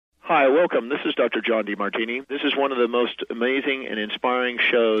welcome. This is Dr. John DeMartini. This is one of the most amazing and inspiring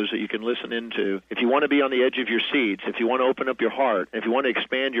shows that you can listen into. If you want to be on the edge of your seats, if you want to open up your heart, if you want to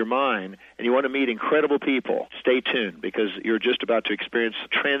expand your mind, and you want to meet incredible people, stay tuned because you're just about to experience a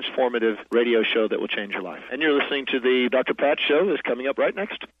transformative radio show that will change your life. And you're listening to the Dr. Pat Show that's coming up right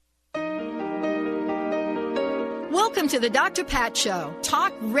next. Welcome to the Dr. Pat Show.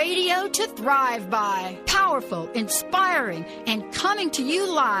 Talk radio to thrive by. Powerful, inspiring, and coming to you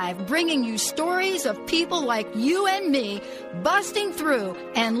live, bringing you stories of people like you and me busting through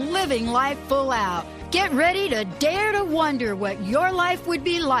and living life full out. Get ready to dare to wonder what your life would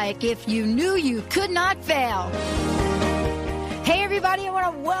be like if you knew you could not fail. Hey, everybody, I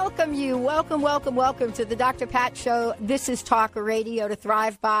want to welcome you. Welcome to the Dr. Pat Show. This is Talk Radio to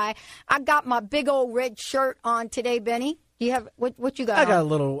Thrive By. I got my big old red shirt on today, Benny. You have what you got? I got a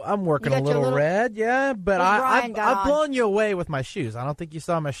little. I'm working a little red, yeah. But I'm blowing you away with my shoes. I don't think you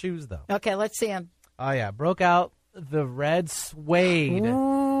saw my shoes though. Okay, let's see them. Oh yeah, broke out the red suede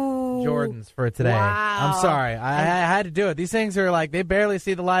Jordans for today. Wow. I'm sorry, I had to do it. These things are like they barely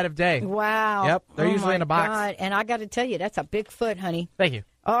see the light of day. Wow. Yep, they're usually in a box. God. And I got to tell you, that's a big foot, honey. Thank you.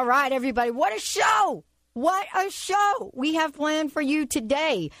 All right, everybody, what a show! What a show we have planned for you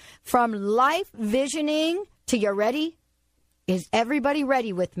today. From life visioning to you ready? Is everybody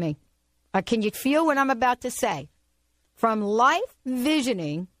ready with me? Can you feel what I'm about to say? From life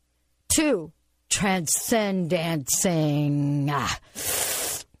visioning to TranscenDancing.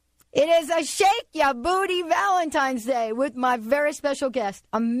 It is a Shake Ya Booty Valentine's Day with my very special guest.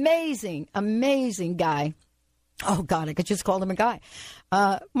 Amazing guy. Oh, God, I could just call him a guy.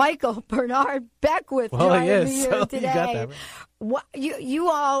 Michael Bernard Beckwith joining me here today. You got that right. You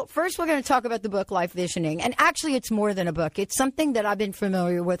all, first we're going to talk about the book Life Visioning. And actually it's more than a book. It's something that I've been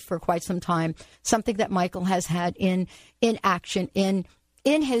familiar with for quite some time, something that Michael has had in action, in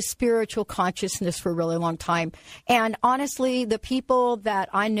his spiritual consciousness for a really long time. And honestly, the people that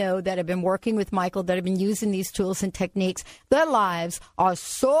I know that have been working with Michael, that have been using these tools and techniques, their lives are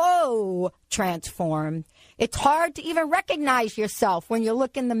so transformed. It's hard to even recognize yourself when you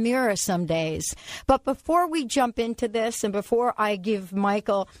look in the mirror some days. But before we jump into this and before I give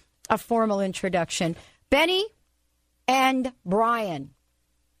Michael a formal introduction, Benny and Brian,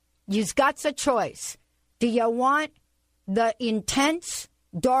 you've got a choice. Do you want the intense,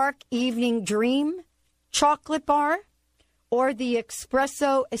 dark evening dream chocolate bar or the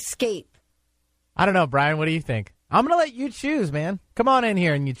espresso escape? I don't know, Brian. What do you think? I'm going to let you choose, man. Come on in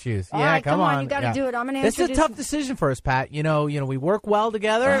here and you choose. All right, come on. You got to do it. I'm going to This is a tough decision for us, Pat. You know, we work well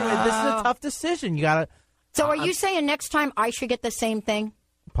together. This is a tough decision. You got to. So are you saying next time I should get the same thing?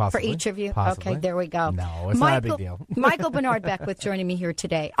 Possibly. For each of you? Possibly. Okay, there we go. No, it's not a big deal. Michael Bernard Beckwith joining me here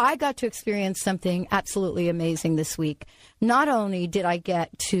today. I got to experience something absolutely amazing this week. Not only did I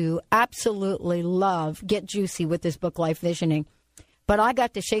get to absolutely get juicy with this book, Life Visioning, but I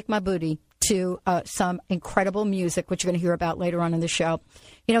got to shake my booty to some incredible music, which you're going to hear about later on in the show.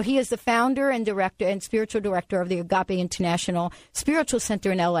 You know, he is the founder and director and spiritual director of the Agape International Spiritual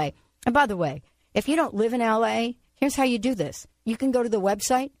Center in L.A. And by the way, if you don't live in L.A., here's how you do this. You can go to the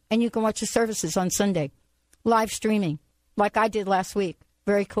website and you can watch the services on Sunday. Live streaming, like I did last week.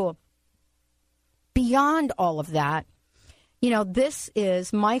 Very cool. Beyond all of that, you know,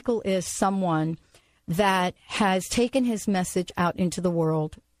 Michael is someone that has taken his message out into the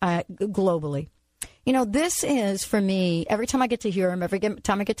world globally. You know, this is, for me, every time I get to hear him, every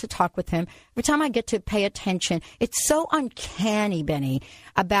time I get to talk with him, every time I get to pay attention, it's so uncanny, Benny,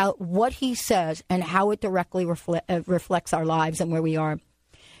 about what he says and how it directly reflects our lives and where we are.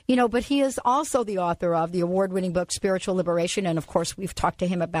 You know, but he is also the author of the award-winning book, Spiritual Liberation, and, of course, we've talked to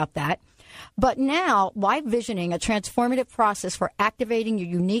him about that. But now, Life Visioning, a transformative process for activating your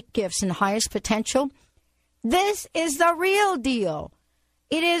unique gifts and highest potential, this is the real deal.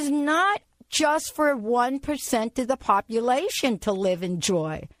 It is not just for 1% of the population to live in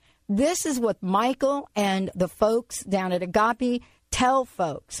joy. This is what Michael and the folks down at Agape tell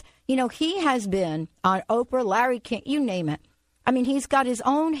folks. You know, he has been on Oprah, Larry King, you name it. I mean, he's got his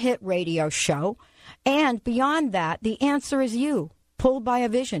own hit radio show. And beyond that, the answer is you, Pulled by a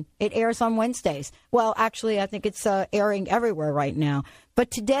Vision. It airs on Wednesdays. Well, actually, I think it's airing everywhere right now.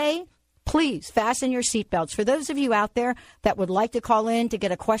 But today, please fasten your seatbelts. For those of you out there that would like to call in to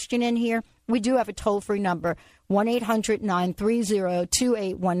get a question in here, we do have a toll-free number,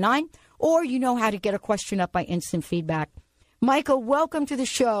 1-800-930-2819, or you know how to get a question up by instant feedback. Michael, welcome to the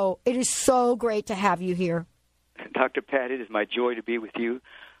show. It is so great to have you here. Dr. Pat, it is my joy to be with you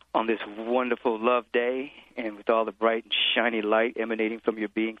on this wonderful love day and with all the bright and shiny light emanating from your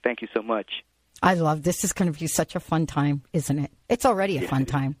being. Thank you so much. I love this. Is going to be such a fun time, isn't it? It's already a fun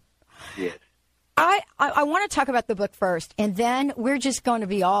time. Yes. I want to talk about the book first, and then we're just going to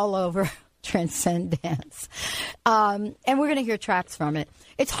be all over TranscenDance. And we're going to hear tracks from it.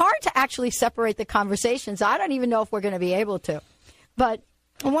 It's hard to actually separate the conversations. I don't even know if we're going to be able to. But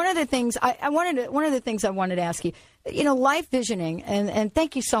one of the things I wanted to ask you, life visioning, and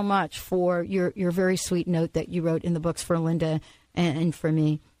thank you so much for your very sweet note that you wrote in the books for Linda and for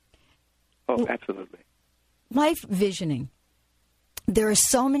me. Oh, absolutely. Life visioning. There are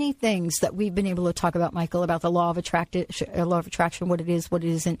so many things that we've been able to talk about, Michael, about the law of attraction, what it is, what it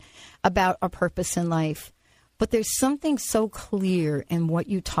isn't, about our purpose in life. But there's something so clear in what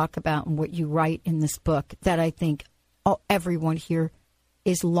you talk about and what you write in this book that I think everyone here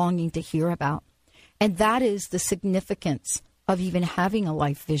is longing to hear about. And that is the significance of even having a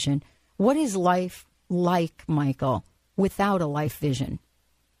life vision. What is life like, Michael, without a life vision?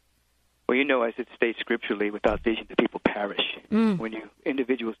 Well, as it states scripturally, without vision, the people perish. When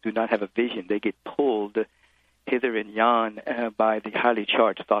individuals do not have a vision, they get pulled hither and yon by the highly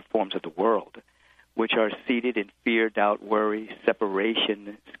charged thought forms of the world, which are seated in fear, doubt, worry,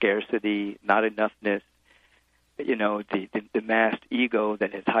 separation, scarcity, not enoughness. The masked ego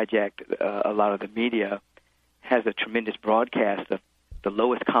that has hijacked a lot of the media has a tremendous broadcast of the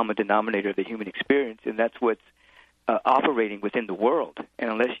lowest common denominator of the human experience, and that's what's operating within the world. And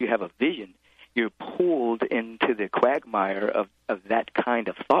unless you have a vision, you're pulled into the quagmire of that kind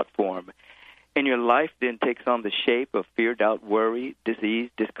of thought form. And your life then takes on the shape of fear, doubt, worry, disease,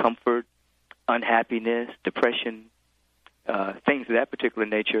 discomfort, unhappiness, depression, things of that particular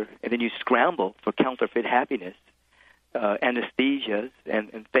nature. And then you scramble for counterfeit happiness, anesthesias,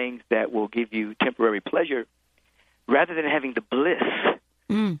 and things that will give you temporary pleasure rather than having the bliss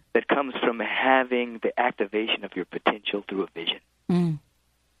that comes from having the activation of your potential through a vision.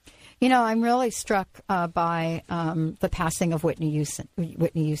 I'm really struck by the passing of Whitney Houston.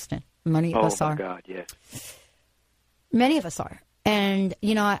 Many of us are. Oh, my God, yes. Many of us are. And,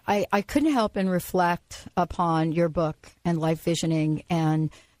 I couldn't help and reflect upon your book and life visioning and,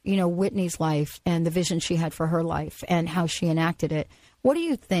 Whitney's life and the vision she had for her life and how she enacted it. What do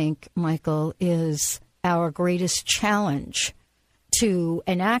you think, Michael, is our greatest challenge to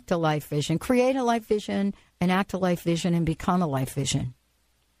enact a life vision, create a life vision, enact a life vision, and become a life vision?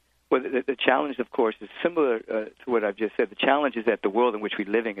 Well, the challenge, of course, is similar to what I've just said. The challenge is that the world in which we're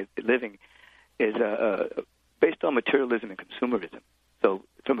living is based on materialism and consumerism. So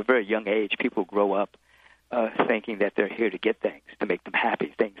from a very young age, people grow up thinking that they're here to get things, to make them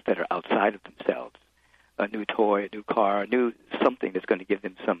happy, things that are outside of themselves, a new toy, a new car, something that's going to give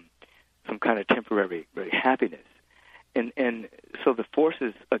them some kind of temporary happiness. And so the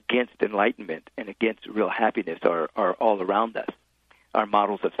forces against enlightenment and against real happiness are all around us. Our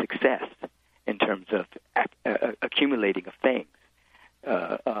models of success in terms of accumulating of things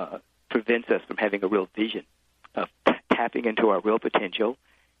prevents us from having a real vision of tapping into our real potential,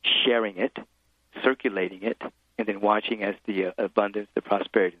 sharing it, circulating it, and then watching as the abundance, the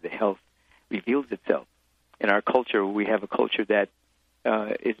prosperity, the health reveals itself. In our culture, we have a culture that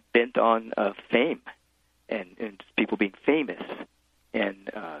is bent on fame and people being famous and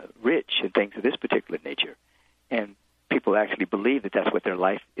rich and things of this particular nature. And people actually believe that that's what their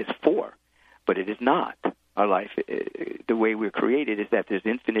life is for, but it is not. Our life, the way we're created, is that there's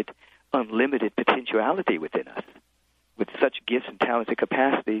infinite, unlimited potentiality within us, with such gifts and talents and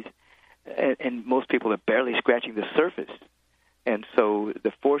capacities, and most people are barely scratching the surface. And so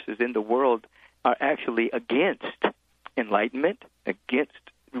the forces in the world are actually against enlightenment, against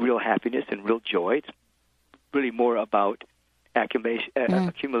real happiness and real joy. It's really more about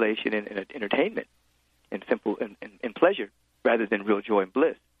accumulation and entertainment and simple and pleasure rather than real joy and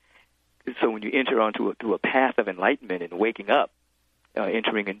bliss. So when you enter onto a path of enlightenment and waking up,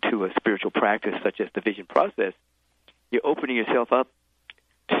 entering into a spiritual practice such as the vision process, you're opening yourself up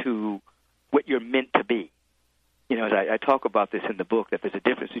to what you're meant to be. As I talk about this in the book, that there's a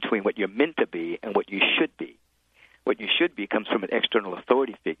difference between what you're meant to be and what you should be. What you should be comes from an external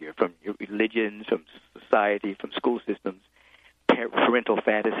authority figure, from your religions, from society, from school systems, parental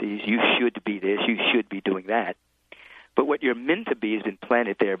fantasies. You should be this, you should be doing that. But what you're meant to be is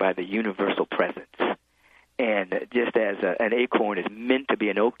implanted there by the universal presence. And just as an acorn is meant to be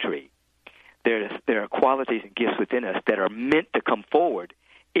an oak tree, there are qualities and gifts within us that are meant to come forward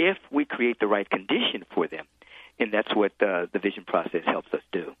if we create the right condition for them. And that's what the vision process helps us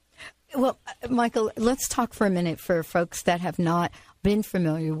do. Well, Michael, let's talk for a minute for folks that have not been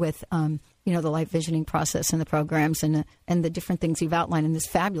familiar with, the life visioning process and the programs and the different things you've outlined in this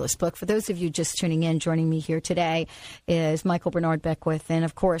fabulous book. For those of you just tuning in, joining me here today is Michael Bernard Beckwith. And,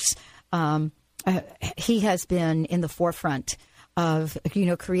 of course, he has been in the forefront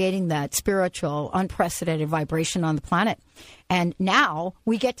creating that spiritual, unprecedented vibration on the planet. And now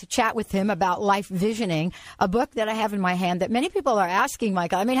we get to chat with him about life visioning, a book that I have in my hand that many people are asking,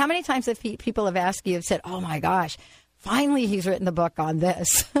 Michael. I mean, how many times have people have asked you, have said, oh, my gosh, finally he's written the book on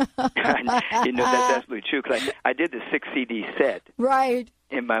this. That's absolutely true, because I did the 6-CD set. Right.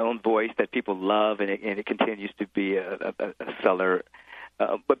 In my own voice that people love, and it continues to be a seller.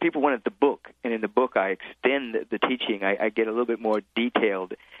 But people wanted the book, and in the book I extend the teaching. I get a little bit more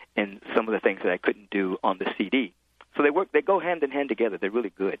detailed in some of the things that I couldn't do on the CD. So they go hand in hand together. They're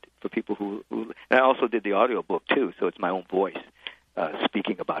really good for people who and I also did the audio book too, so it's my own voice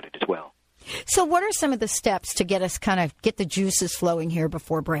speaking about it as well. So what are some of the steps to get us get the juices flowing here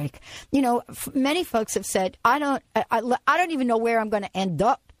before break? Many folks have said, I don't even know where I'm going to end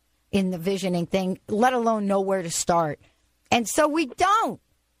up in the visioning thing, let alone know where to start. And so we don't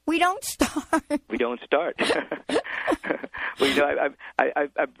start. We don't start. Well,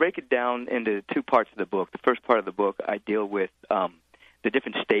 I break it down into two parts of the book. The first part of the book, I deal with the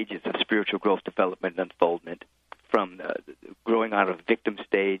different stages of spiritual growth, development, and unfoldment, from growing out of victim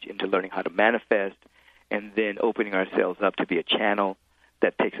stage into learning how to manifest, and then opening ourselves up to be a channel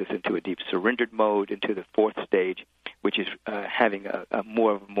that takes us into a deep surrendered mode, into the fourth stage, which is having a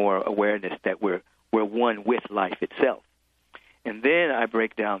more awareness that we're one with life itself. And then I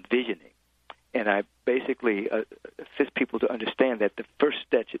break down visioning, and I basically assist people to understand that the first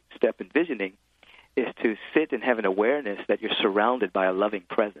step in visioning is to sit and have an awareness that you're surrounded by a loving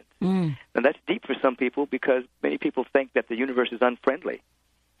presence. And that's deep for some people, because many people think that the universe is unfriendly.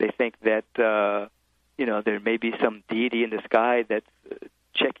 They think that, there may be some deity in the sky that's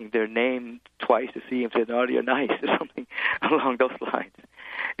checking their name twice to see if they're naughty or nice or something along those lines.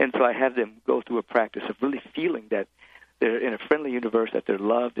 And so I have them go through a practice of really feeling that they're in a friendly universe, that they're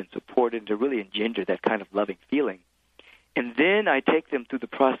loved and supported, and to really engender that kind of loving feeling. And then I take them through the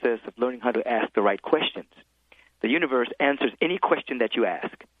process of learning how to ask the right questions. The universe answers any question that you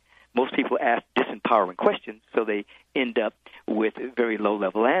ask. Most people ask disempowering questions, so they end up with very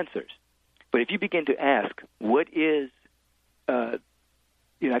low-level answers. But if you begin to ask, what is, I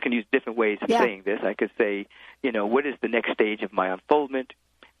can use different ways of saying this. I could say, what is the next stage of my unfoldment?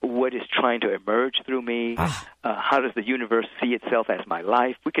 What is trying to emerge through me? How does the universe see itself as my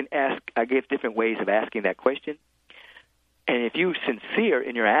life? We can ask. I give different ways of asking that question. And if you're sincere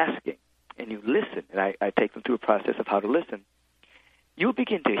in your asking and you listen, and I take them through a process of how to listen, you'll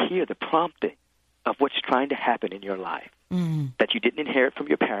begin to hear the prompting of what's trying to happen in your life that you didn't inherit from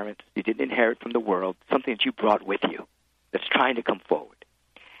your parents, you didn't inherit from the world, something that you brought with you that's trying to come forward.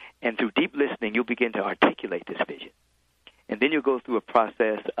 And through deep listening, you'll begin to articulate this vision. And then you'll go through a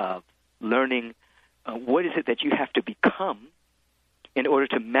process of learning what is it that you have to become in order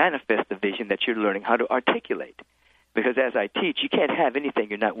to manifest the vision that you're learning how to articulate. Because as I teach, you can't have anything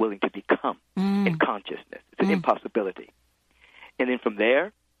you're not willing to become in consciousness. It's an impossibility. And then from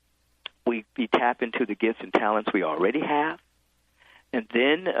there, we tap into the gifts and talents we already have. And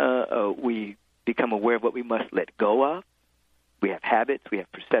then we become aware of what we must let go of. We have habits, we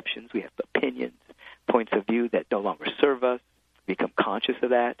have perceptions, we have opinions, points of view that no longer serve us. We become conscious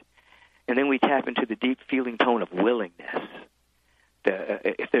of that. And then we tap into the deep feeling tone of willingness.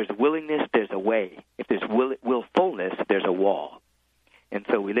 If there's willingness, there's a way. If there's willfulness, there's a wall. And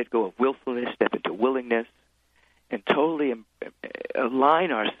so we let go of willfulness, step into willingness, and totally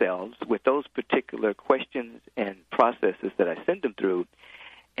align ourselves with those particular questions and processes that I send them through.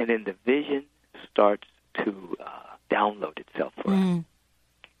 And then the vision starts to download itself for us.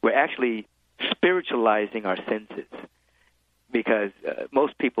 We're actually spiritualizing our senses, because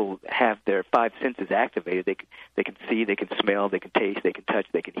most people have their five senses activated. They can see, they can smell, they can taste, they can touch,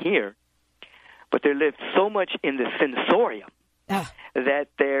 they can hear. But they live so much in the sensorium that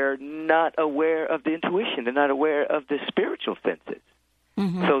they're not aware of the intuition. They're not aware of the spiritual senses.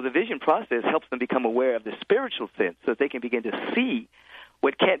 So the vision process helps them become aware of the spiritual sense, so that they can begin to see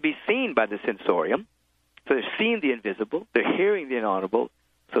what can't be seen by the sensorium. So they're seeing the invisible, they're hearing the inaudible,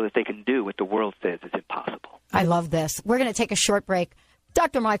 so that they can do what the world says is impossible. I love this. We're going to take a short break.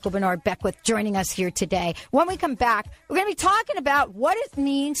 Dr. Michael Bernard Beckwith joining us here today. When we come back, we're going to be talking about what it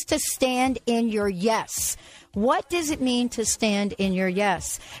means to stand in your yes. What does it mean to stand in your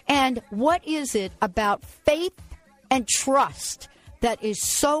yes? And what is it about faith and trust that is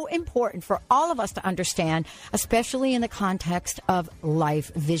so important for all of us to understand, especially in the context of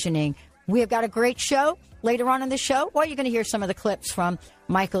life visioning? We have got a great show. Later on in the show, well, you're going to hear some of the clips from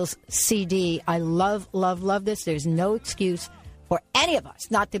Michael's CD. I love, love, love this. There's no excuse for any of us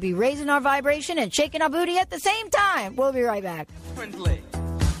not to be raising our vibration and shaking our booty at the same time. We'll be right back.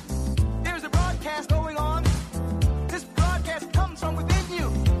 There's a broadcast going on. This broadcast comes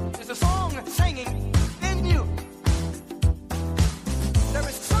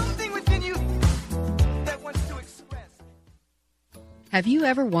Have you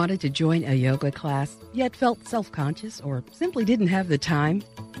ever wanted to join a yoga class, yet felt self-conscious or simply didn't have the time?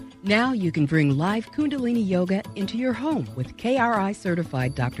 Now you can bring live Kundalini Yoga into your home with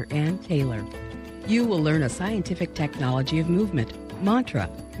KRI-certified Dr. Ann Taylor. You will learn a scientific technology of movement, mantra,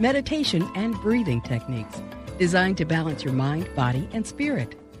 meditation, and breathing techniques designed to balance your mind, body, and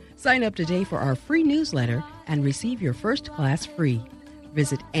spirit. Sign up today for our free newsletter and receive your first class free.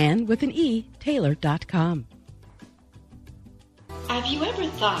 Visit annwithanetaylor.com. Have you ever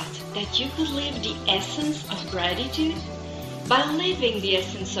thought that you could live the essence of gratitude? By living the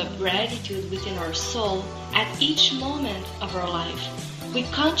essence of gratitude within our soul at each moment of our life, we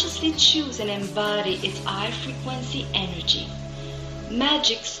consciously choose and embody its high-frequency energy.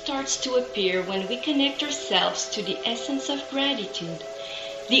 Magic starts to appear when we connect ourselves to the essence of gratitude.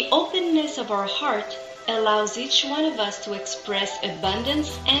 The openness of our heart allows each one of us to express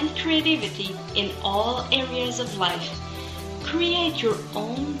abundance and creativity in all areas of life. Create your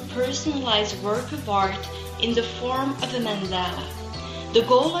own personalized work of art in the form of a mandala. The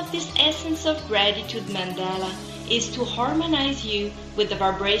goal of this Essence of Gratitude mandala is to harmonize you with the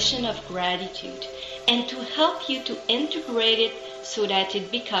vibration of gratitude and to help you to integrate it so that it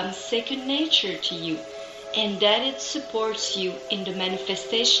becomes second nature to you and that it supports you in the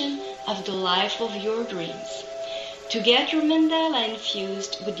manifestation of the life of your dreams. To get your mandala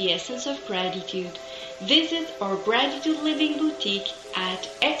infused with the essence of gratitude, visit our Gratitude Living Boutique at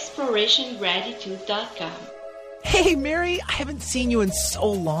explorationgratitude.com. Hey, Mary, I haven't seen you in so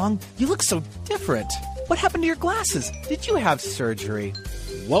long. You look so different. What happened to your glasses? Did you have surgery?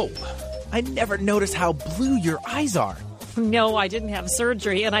 Whoa, I never noticed how blue your eyes are. No, I didn't have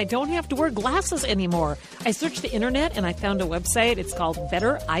surgery, and I don't have to wear glasses anymore. I searched the internet, and I found a website. It's called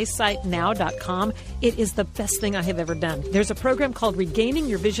BetterEyesightNow.com. It is the best thing I have ever done. There's a program called Regaining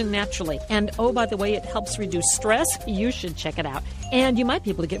Your Vision Naturally. And, oh, by the way, it helps reduce stress. You should check it out. And you might be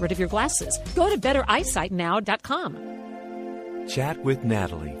able to get rid of your glasses. Go to BetterEyesightNow.com. Chat with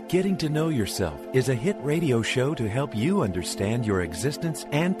Natalie, Getting to Know Yourself, is a hit radio show to help you understand your existence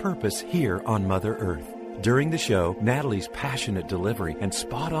and purpose here on Mother Earth. During the show, Natalie's passionate delivery and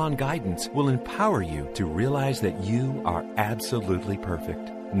spot-on guidance will empower you to realize that you are absolutely perfect.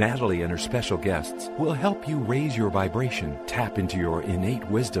 Natalie and her special guests will help you raise your vibration, tap into your innate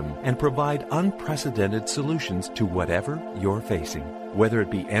wisdom, and provide unprecedented solutions to whatever you're facing. Whether it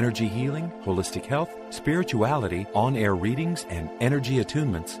be energy healing, holistic health, spirituality, on-air readings, and energy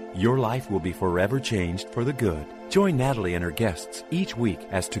attunements, your life will be forever changed for the good. Join Natalie and her guests each week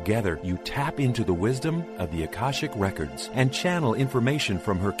as together you tap into the wisdom of the Akashic Records and channel information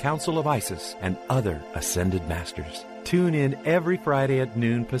from her Council of Isis and other ascended masters. Tune in every Friday at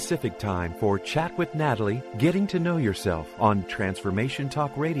noon Pacific Time for Chat with Natalie, Getting to Know Yourself on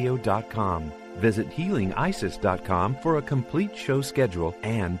TransformationTalkRadio.com. Visit HealingIsis.com for a complete show schedule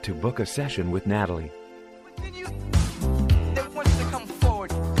and to book a session with Natalie.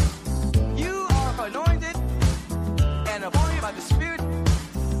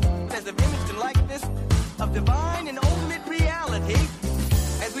 Of divine and ultimate reality.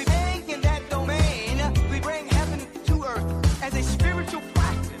 As we bank in that domain, we bring heaven to earth as a spiritual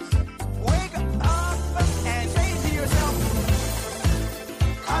practice. Wake up and say to yourself,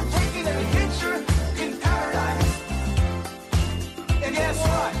 I'm taking an adventure in paradise. And guess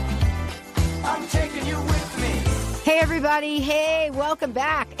what? I'm taking you with me. Hey, everybody. Hey, welcome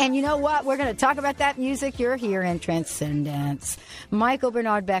back. And you know what? We're going to talk about that music you're here in TranscenDance. Michael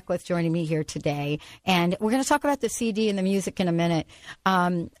Bernard Beckwith joining me here today. And we're going to talk about the CD and the music in a minute.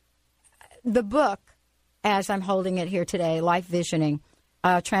 The book, as I'm holding it here today, Life Visioning,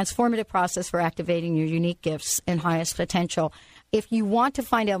 Transformative Process for Activating Your Unique Gifts and Highest Potential. If you want to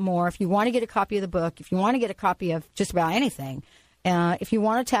find out more, if you want to get a copy of the book, if you want to get a copy of just about anything, if you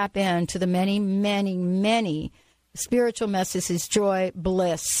want to tap into the many, many, many spiritual messages, joy,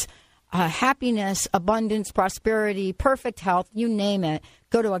 bliss, happiness, abundance, prosperity, perfect health, you name it,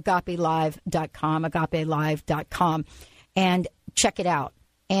 go to agapelive.com, and check it out.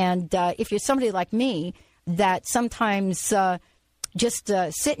 And if you're somebody like me that sometimes just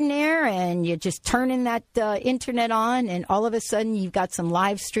sitting there and you're just turning that internet on and all of a sudden you've got some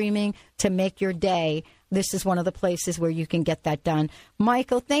live streaming to make your day, this is one of the places where you can get that done.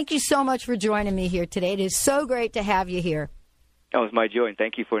 Michael, thank you so much for joining me here today. It is so great to have you here. That was my joy, and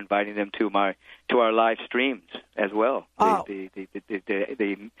thank you for inviting them to our live streams as well. Oh. The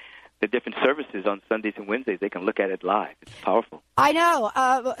different services on Sundays and Wednesdays, they can look at it live. It's powerful. I know.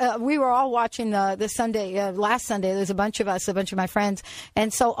 We were all watching the Sunday, last Sunday. There's a bunch of us, a bunch of my friends.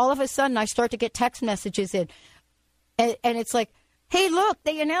 And so all of a sudden I start to get text messages in. And it's like, hey, look,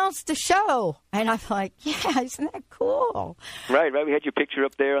 they announced the show. And I'm like, yeah, isn't that cool? Right. We had your picture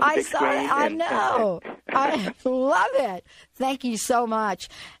up there on the big screen. I know. I love it. Thank you so much.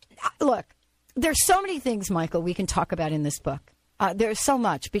 Look, there's so many things, Michael, we can talk about in this book. There's so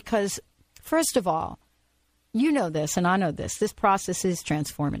much because, first of all, you know this and I know this. This process is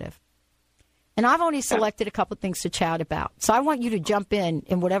transformative. And I've only selected a couple of things to chat about. So I want you to jump in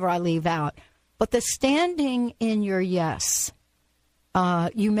whatever I leave out. But the standing in your yes,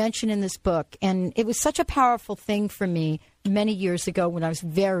 you mentioned in this book, and it was such a powerful thing for me many years ago when I was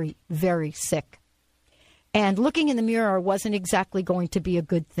very, very sick. And looking in the mirror wasn't exactly going to be a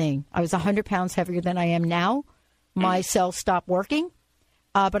good thing. I was 100 pounds heavier than I am now. My cells stopped working,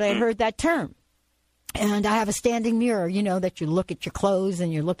 but I had heard that term. And I have a standing mirror, you know, that you look at your clothes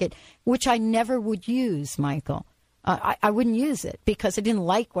and you look at, which I never would use, Michael. I wouldn't use it because I didn't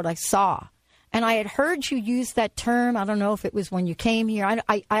like what I saw. And I had heard you use that term. I don't know if it was when you came here.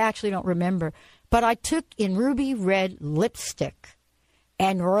 I actually don't remember. But I took in ruby red lipstick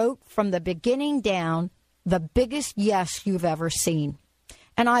and wrote from the beginning down the biggest yes you've ever seen.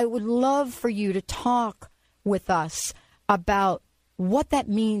 And I would love for you to talk with us about what that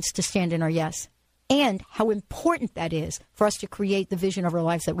means to stand in our yes and how important that is for us to create the vision of our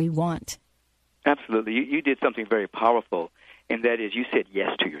lives that we want. Absolutely. You did something very powerful, and that is you said yes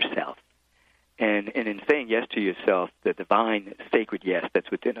to yourself. And in saying yes to yourself, the divine, sacred yes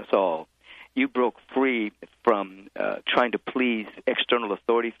that's within us all, you broke free from trying to please external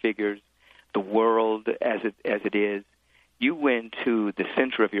authority figures, the world as it is. You went to the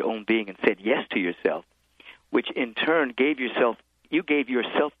center of your own being and said yes to yourself, which in turn gave yourself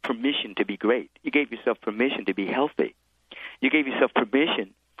permission to be great. You gave yourself permission to be healthy. You gave yourself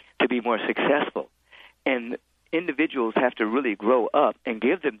permission to be more successful. And individuals have to really grow up and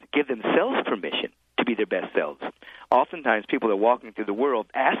give themselves permission to be their best selves. Oftentimes people are walking through the world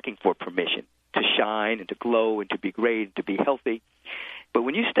asking for permission to shine and to glow and to be great and to be healthy. But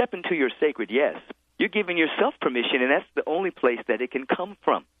when you step into your sacred yes, you're giving yourself permission, and that's the only place that it can come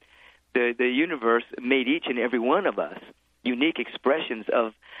from. The universe made each and every one of us unique expressions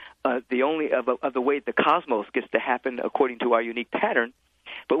of the way the cosmos gets to happen according to our unique pattern,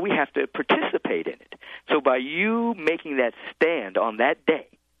 but we have to participate in it. So by you making that stand on that day,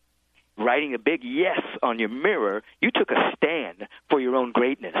 writing a big yes on your mirror, you took a stand for your own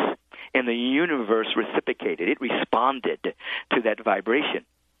greatness, and the universe reciprocated. It responded to that vibration,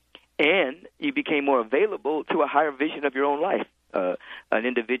 and you became more available to a higher vision of your own life. An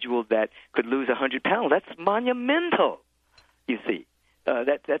individual that could lose 100 pounds, that's monumental. You see,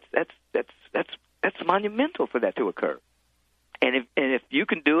 that's monumental for that to occur. And if you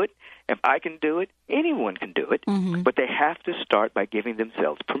can do it, if I can do it, anyone can do it. Mm-hmm. But they have to start by giving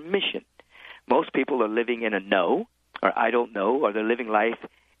themselves permission. Most people are living in a no, or I don't know, or they're living life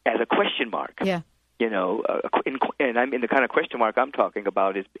as a question mark. Yeah. You know, and I'm in the kind of question mark I'm talking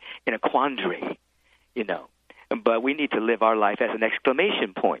about is in a quandary. You know, but we need to live our life as an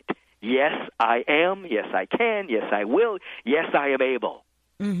exclamation point. Yes, I am. Yes, I can. Yes, I will. Yes, I am able.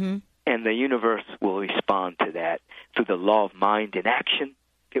 Mm-hmm. And the universe will respond to that through the law of mind in action.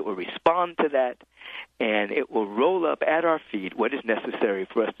 It will respond to that, and it will roll up at our feet what is necessary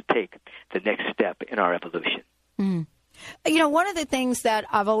for us to take the next step in our evolution. Mm. You know, one of the things that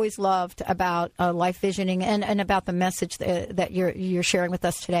I've always loved about life visioning and about the message that you're sharing with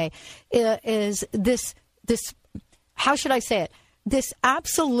us today is this, how should I say it? This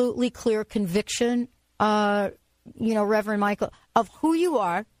absolutely clear conviction, Reverend Michael, of who you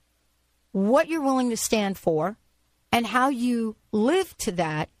are, what you're willing to stand for, and how you live to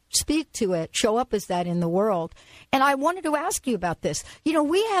that, speak to it, show up as that in the world. And I wanted to ask you about this. You know,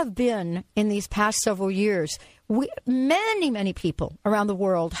 we have been, in these past several years, many, many people around the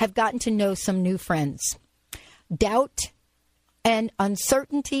world have gotten to know some new friends. Doubt and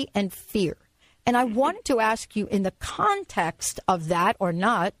uncertainty and fear. And I wanted to ask you, in the context of that or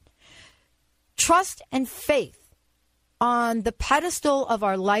not, trust and faith on the pedestal of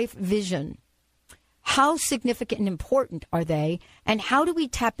our life vision, how significant and important are they, and how do we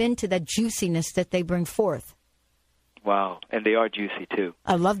tap into that juiciness that they bring forth? Wow, and they are juicy too.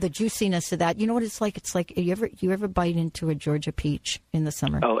 I love the juiciness of that. You know what it's like? It's like you ever bite into a Georgia peach in the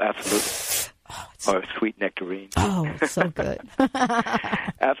summer? Oh, absolutely. Or a sweet nectarine. Oh, it's so good.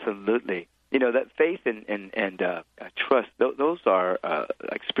 Absolutely. You know, that faith and trust, those are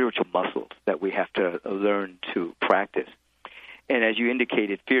like spiritual muscles that we have to learn to practice. And as you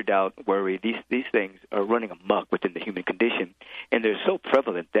indicated, fear, doubt, worry, these things are running amok within the human condition, and they're so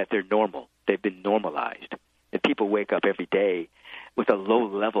prevalent that they're normal. They've been normalized. And people wake up every day with a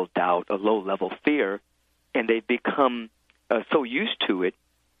low-level doubt, a low-level fear, and they've become so used to it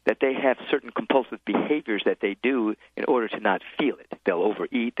that they have certain compulsive behaviors that they do in order to not feel it. They'll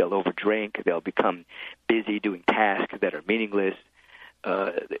overeat, they'll overdrink, they'll become busy doing tasks that are meaningless.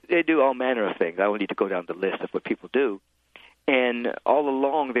 They do all manner of things. I don't need to go down the list of what people do. And all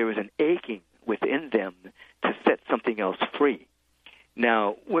along there is an aching within them to set something else free.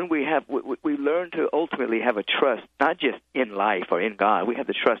 Now, when we learn to ultimately have a trust, not just in life or in God, we have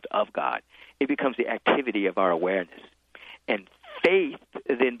the trust of God. It becomes the activity of our awareness. And faith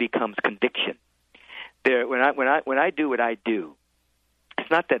then becomes conviction. When I do what I do, it's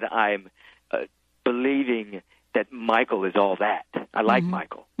not that I'm believing that Michael is all that. I like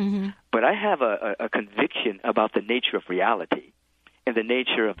Michael. But I have a conviction about the nature of reality and the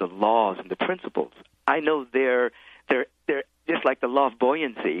nature of the laws and the principles. I know they're just like the law of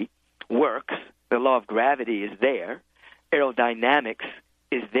buoyancy works, the law of gravity is there, aerodynamics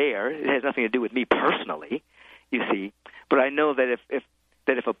is there. It has nothing to do with me personally, you see. But I know that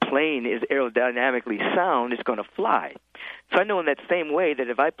if a plane is aerodynamically sound, it's going to fly. So I know in that same way that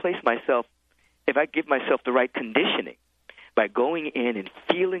if I give myself the right conditioning by going in and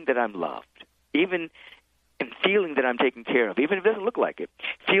feeling that I'm loved, even and feeling that I'm taken care of, even if it doesn't look like it,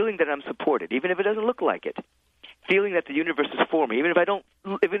 feeling that I'm supported, even if it doesn't look like it, feeling that the universe is for me, even if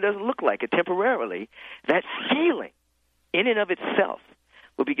it doesn't look like it temporarily, that feeling in and of itself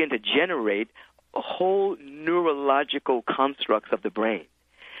will begin to generate a whole neurological constructs of the brain.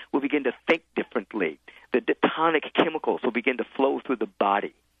 We'll begin to think differently. The tonic chemicals will begin to flow through the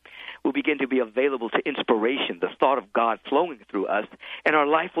body. We'll begin to be available to inspiration, the thought of God flowing through us, and our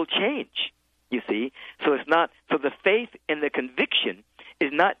life will change, you see. So the faith and the conviction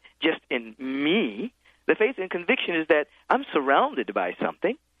is not just in me. The faith and conviction is that I'm surrounded by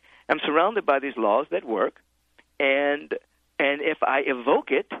something. I'm surrounded by these laws that work, and if I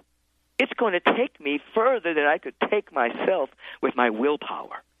evoke it, it's going to take me further than I could take myself with my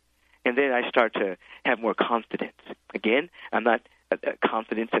willpower. And then I start to have more confidence. Again, I'm not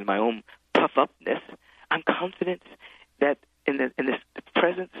confidence in my own puff-upness. I'm confident that in this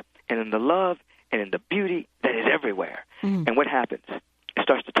presence and in the love and in the beauty that is everywhere. And what happens? It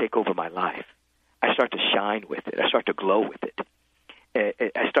starts to take over my life. I start to shine with it. I start to glow with it.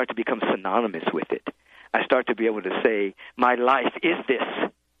 I start to become synonymous with it. I start to be able to say, my life is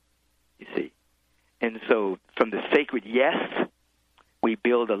this, you see. And so from the sacred yes, we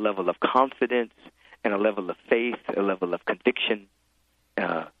build a level of confidence and a level of faith, a level of conviction,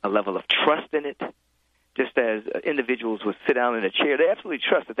 a level of trust in it. Just as individuals will sit down in a chair, they absolutely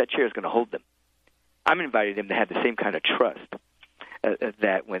trust that chair is going to hold them. I'm inviting them to have the same kind of trust,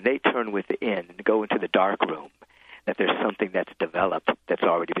 that when they turn within and go into the dark room, that there's something that's developed that's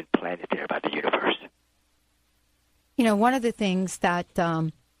already been planted there by the universe. You know, one of the things that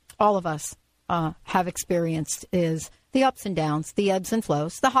all of us have experienced is the ups and downs, the ebbs and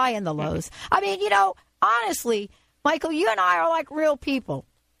flows, the high and the lows. I mean, you know, honestly, Michael, you and I are like real people.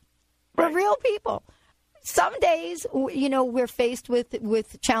 We're real people. Some days, you know, we're faced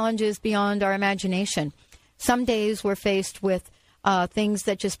with challenges beyond our imagination. Some days we're faced with things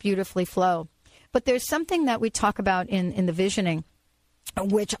that just beautifully flow. But there's something that we talk about in the visioning,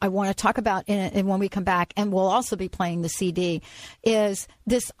 which I want to talk about when we come back, and we'll also be playing the CD, is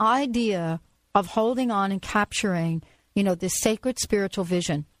this idea of holding on and capturing, you know, this sacred spiritual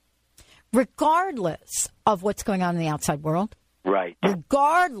vision, regardless of what's going on in the outside world. Right.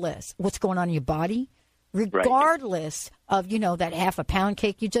 Regardless of what's going on in your body. Regardless of, you know, that half a pound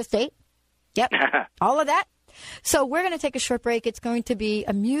cake you just ate. Yep. All of that. So we're going to take a short break. It's going to be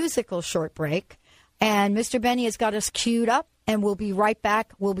a musical short break. And Mr. Benny has got us queued up, and we'll be right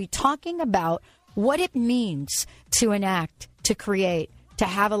back. We'll be talking about what it means to enact, to create, to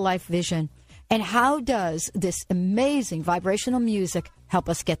have a life vision, and how does this amazing vibrational music help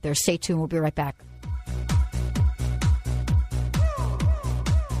us get there. Stay tuned. We'll be right back.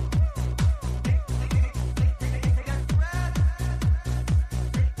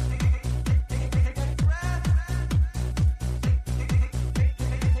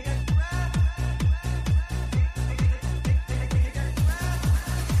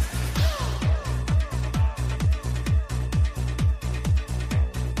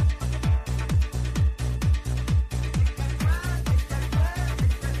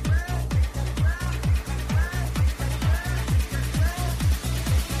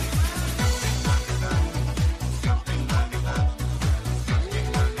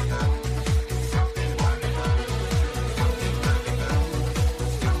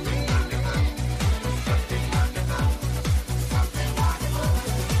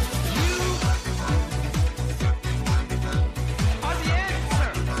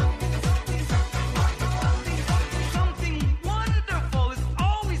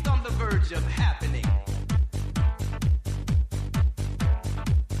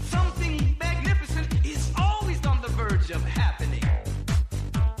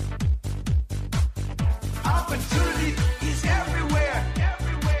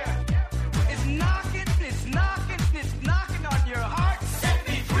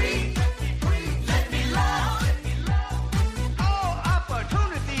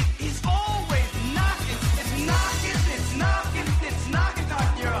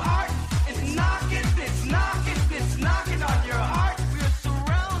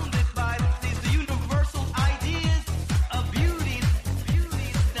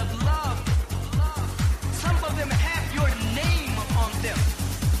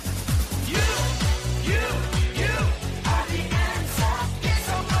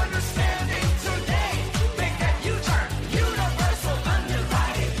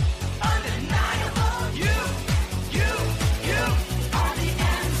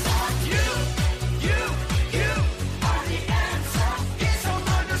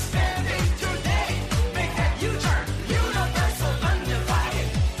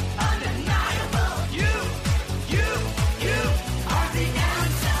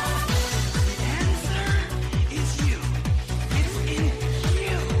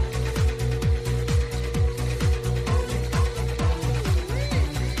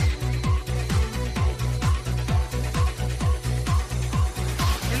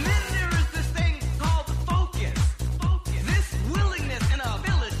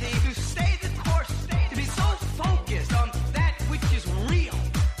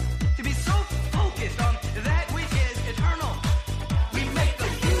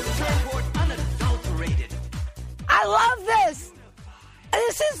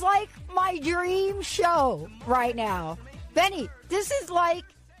 show right now. Benny, this is like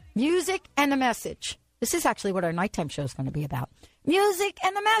music and the message. This is actually what our nighttime show is going to be about. Music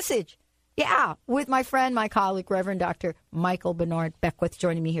and the message. Yeah, with my friend, my colleague, Reverend Dr. Michael Bernard Beckwith,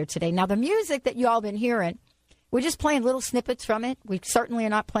 joining me here today. Now, the music that you all been hearing, we're just playing little snippets from it. We certainly are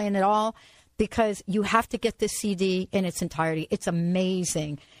not playing it all because you have to get this CD in its entirety. It's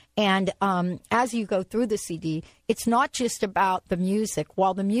amazing. And as you go through the CD, it's not just about the music.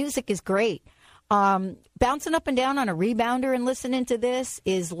 While the music is great, bouncing up and down on a rebounder and listening to this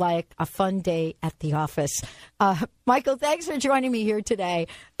is like a fun day at the office. Michael, thanks for joining me here today.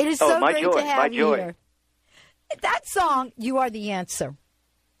 It is so great to have you here. That song, You Are the Answer.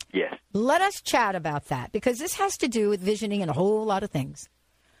 Yes. Let us chat about that, because this has to do with visioning and a whole lot of things.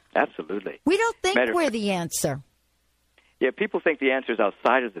 Absolutely. We don't think we're the answer. Yeah, people think the answer is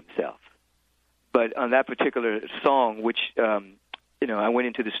outside of themselves. But on that particular song, which, I went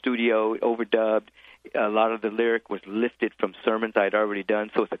into the studio, overdubbed, a lot of the lyric was lifted from sermons I'd already done,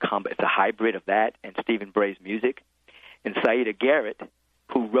 so it's a hybrid of that and Stephen Bray's music. And Saida Garrett,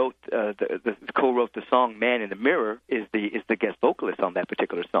 who wrote co-wrote the song "Man in the Mirror," is the guest vocalist on that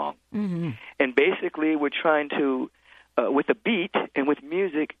particular song. Mm-hmm. And basically, we're trying to, with a beat and with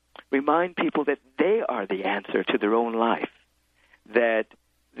music, remind people that they are the answer to their own life, that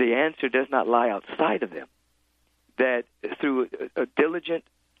the answer does not lie outside of them, that through a diligent,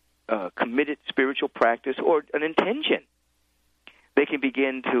 committed spiritual practice or an intention, they can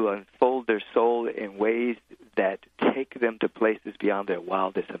begin to unfold their soul in ways that take them to places beyond their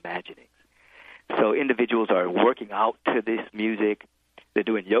wildest imaginings. So individuals are working out to this music. They're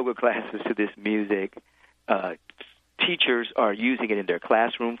doing yoga classes to this music. Teachers are using it in their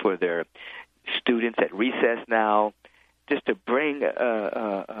classroom for their students at recess now, just to bring it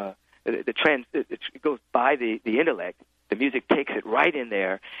goes by the intellect. The music takes it right in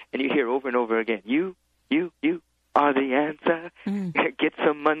there, and you hear over and over again, you are the answer. Get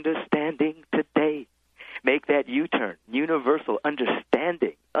some understanding today. Make that U-turn, universal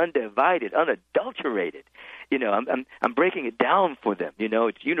understanding, undivided, unadulterated. I'm breaking it down for them.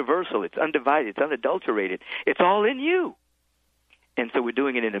 It's universal, it's undivided, it's unadulterated. It's all in you. And so we're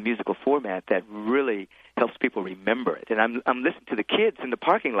doing it in a musical format that really helps people remember it. And I'm listening to the kids in the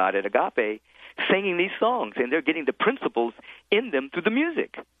parking lot at Agape singing these songs, and they're getting the principles in them through the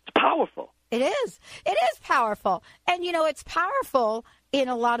music. It's powerful. It is. It is powerful. And, it's powerful in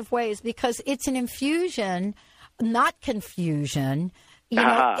a lot of ways because it's an infusion, not confusion.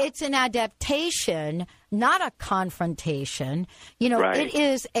 It's an adaptation, not a confrontation. Right. It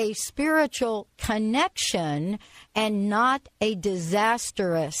is a spiritual connection and not a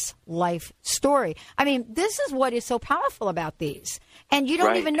disastrous life story. I mean, this is what is so powerful about these. And you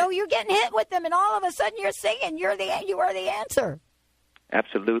don't even know you're getting hit with them, and all of a sudden you're singing, you are the answer.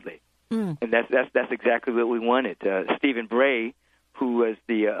 Absolutely. And that's exactly what we wanted. Stephen Bray, who was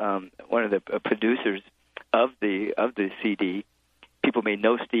the one of the producers of the CD. People may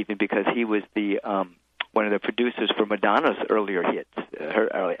know Stephen because he was the one of the producers for Madonna's earlier hits, her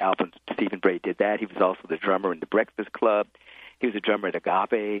early albums. Stephen Bray did that. He was also the drummer in the Breakfast Club. He was a drummer at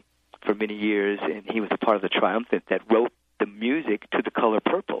Agape for many years, and he was a part of the Triumphant that wrote the music to The Color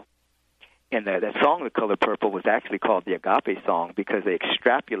Purple. And that song, The Color Purple, was actually called the Agape song because they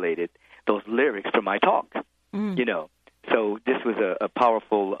extrapolated those lyrics from my talk. So this was a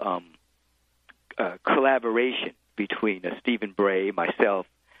powerful collaboration between Stephen Bray, myself,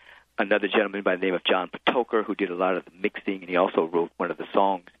 another gentleman by the name of John Patoker, who did a lot of the mixing, and he also wrote one of the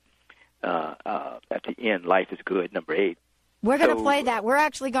songs at the end, Life is Good, number 8. We're going to play that. We're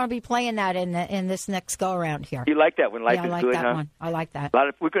actually going to be playing that in this next go-around here. You like that one, Life is Good, huh? I like that one. I like that.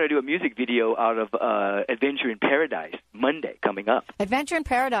 We're going to do a music video out of Adventure in Paradise, Monday, coming up. Adventure in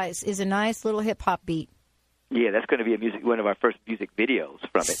Paradise is a nice little hip-hop beat. Yeah, that's going to be one of our first music videos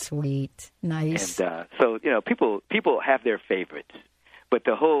from it. Sweet, nice. And so people have their favorites, but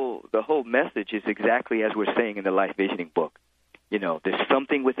the whole message is exactly as we're saying in the Life Visioning book. There's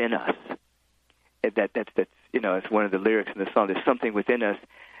something within us that's it's one of the lyrics in the song. There's something within us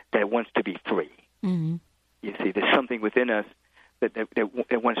that wants to be free. Mm-hmm. You see, there's something within us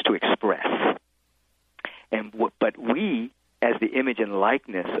that wants to express, but we, as the image and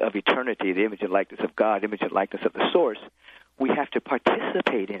likeness of eternity, the image and likeness of God, image and likeness of the source, we have to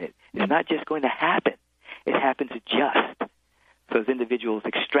participate in it. It's not just going to happen. It happens just. So as individuals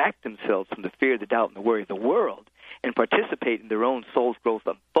extract themselves from the fear, the doubt, and the worry of the world and participate in their own soul's growth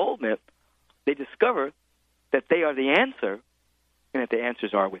unfoldment, they discover that they are the answer and that the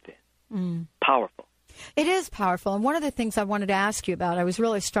answers are within. Powerful. It is powerful. And one of the things I wanted to ask you about, I was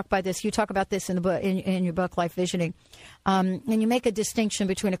really struck by this. You talk about this in the book, in your book, Life Visioning, and you make a distinction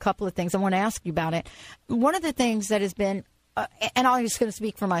between a couple of things. I want to ask you about it. One of the things that has been, and I'm just going to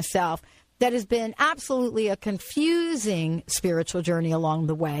speak for myself, that has been absolutely a confusing spiritual journey along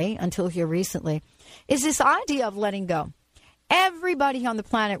the way until here recently, is this idea of letting go. Everybody on the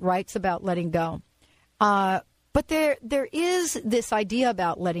planet writes about letting go. But there is this idea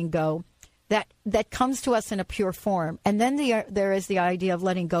about letting go that comes to us in a pure form. And then there is the idea of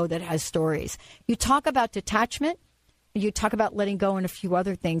letting go that has stories. You talk about detachment. You talk about letting go and a few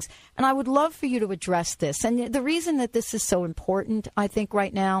other things. And I would love for you to address this. And the reason that this is so important, I think,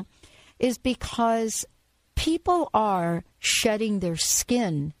 right now, is because people are shedding their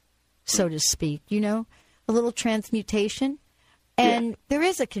skin, so to speak, a little transmutation. And there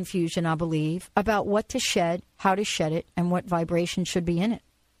is a confusion, I believe, about what to shed, how to shed it, and what vibration should be in it.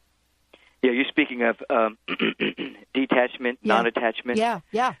 Yeah, you're speaking of detachment, non-attachment. Yeah.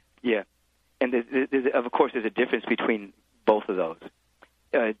 And of course, there's a difference between both of those.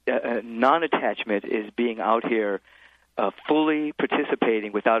 Non-attachment is being out here fully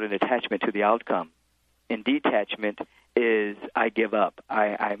participating without an attachment to the outcome. And detachment is I give up.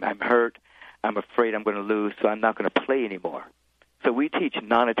 I'm hurt. I'm afraid I'm going to lose, so I'm not going to play anymore. So we teach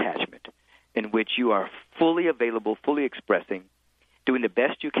non-attachment, in which you are fully available, fully expressing, doing the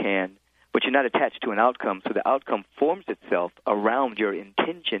best you can, but you're not attached to an outcome, so the outcome forms itself around your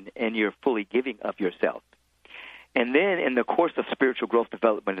intention and your fully giving of yourself. And then in the course of spiritual growth,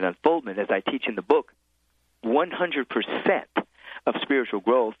 development, and unfoldment, as I teach in the book, 100% of spiritual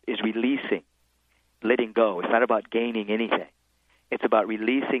growth is releasing, letting go. It's not about gaining anything. It's about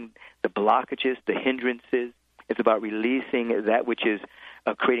releasing the blockages, the hindrances. It's about releasing that which is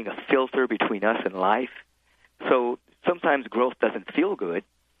creating a filter between us and life. So sometimes growth doesn't feel good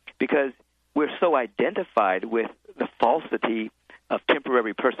because we're so identified with the falsity of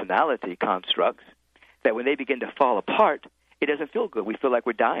temporary personality constructs that when they begin to fall apart, it doesn't feel good. We feel like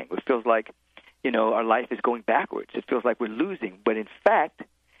we're dying. It feels like, our life is going backwards. It feels like we're losing. But in fact,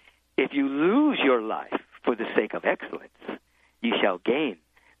 if you lose your life for the sake of excellence, you shall gain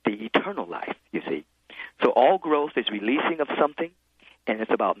the eternal life, you see. So all growth is releasing of something, and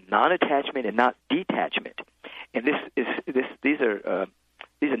it's about non-attachment and not detachment. And these are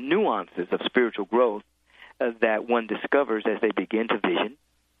nuances of spiritual growth that one discovers as they begin to vision,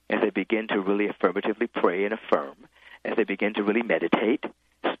 as they begin to really affirmatively pray and affirm, as they begin to really meditate,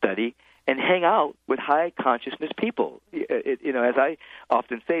 study, and hang out with high consciousness people. As I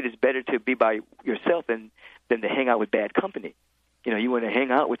often say, it is better to be by yourself than to hang out with bad company. You want to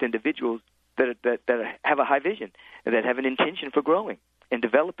hang out with individuals that have a high vision and that have an intention for growing and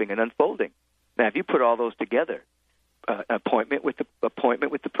developing and unfolding. Now, if you put all those together, appointment with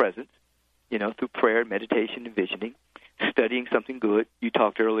the presence, through prayer, meditation, and visioning, studying something good. You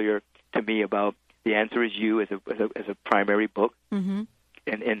talked earlier to me about The Answer Is You as a primary book, and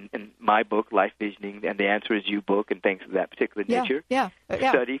my book, Life Visioning, and The Answer Is You book, and things of that particular nature.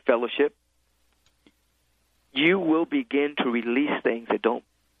 Study, fellowship. You will begin to release things that don't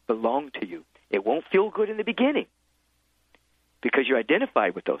belong to you. It won't feel good in the beginning because you're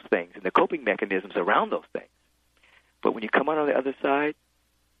identified with those things and the coping mechanisms around those things. But when you come out on the other side,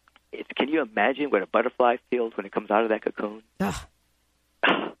 can you imagine what a butterfly feels when it comes out of that cocoon?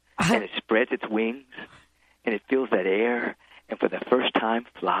 And it spreads its wings, and it feels that air, and for the first time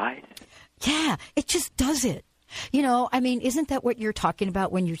flies? Yeah, it just does it. Isn't that what you're talking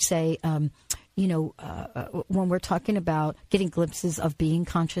about when you say, when we're talking about getting glimpses of being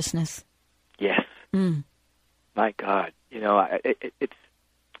consciousness? Yes. My God.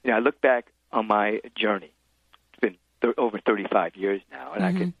 I look back on my journey. It's been over 35 years now,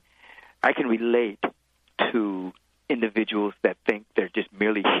 and I can relate to individuals that think they're just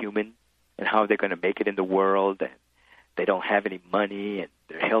merely human and how they're going to make it in the world, and they don't have any money, and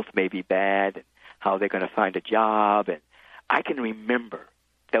their health may be bad, and how they're going to find a job. And I can remember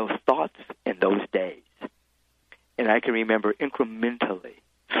those thoughts in those days. And I can remember incrementally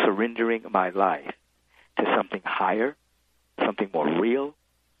surrendering my life to something higher, something more real,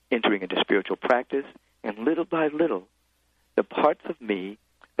 entering into spiritual practice, and little by little, the parts of me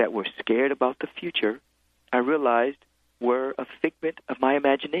that were scared about the future, I realized were a figment of my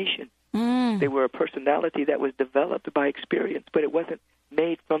imagination. They were a personality that was developed by experience, but it wasn't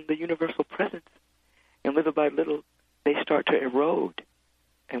made from the universal presence. And little by little, they start to erode.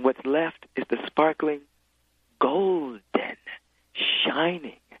 And what's left is the sparkling, golden,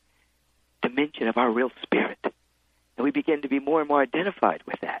 shining dimension of our real spirit. And we begin to be more and more identified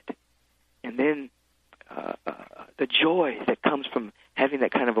with that. And then the joy that comes from having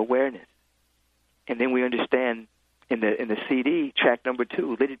that kind of awareness And then we understand in the CD, track number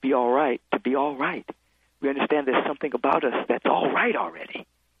 2, Let It Be All Right, to be all right. We understand there's something about us that's all right already,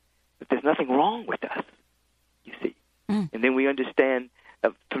 that there's nothing wrong with us, you see. And then we understand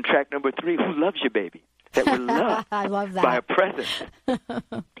from track number 3, Who Loves You, Baby? That we're loved I love that. by a presence,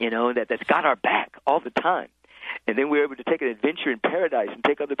 that's got our back all the time. And then we're able to take an adventure in paradise and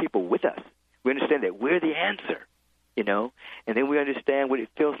take other people with us. We understand that we're the answer, And then we understand what it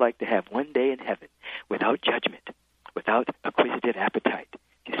feels like to have one day in heaven without judgment, without acquisitive appetite,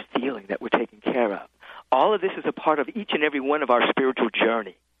 just feeling that we're taken care of. All of this is a part of each and every one of our spiritual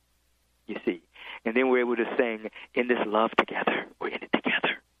journey, you see. And then we're able to sing, in this love together, we're in it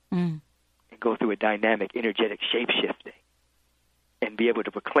together. And go through a dynamic, energetic shape-shifting and be able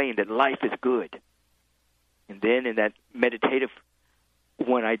to proclaim that life is good. And then in that meditative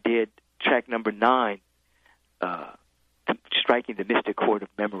one I did, track number 9, striking the mystic chord of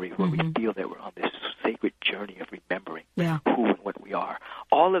memory, where we feel that we're on this sacred journey of remembering who and what we are.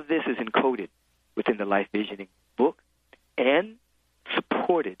 All of this is encoded within the Life Visioning book and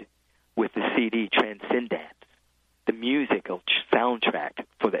supported with the CD TranscenDance, the musical soundtrack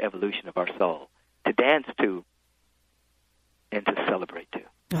for the evolution of our soul, to dance to and to celebrate to.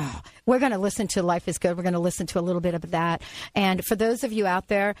 Oh, we're going to listen to Life is Good. We're going to listen to a little bit of that. And for those of you out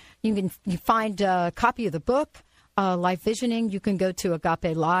there, you find a copy of the book, Life Visioning. You can go to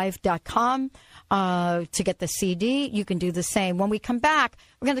agapelive.com to get the CD. You can do the same. When we come back,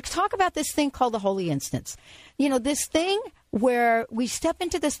 we're going to talk about this thing called the Holy Instance. This thing where we step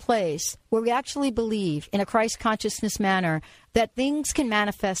into this place where we actually believe in a Christ consciousness manner that things can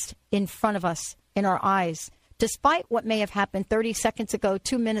manifest in front of us, in our eyes, despite what may have happened 30 seconds ago,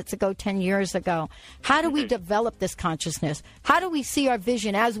 2 minutes ago, 10 years ago. How do we develop this consciousness? How do we see our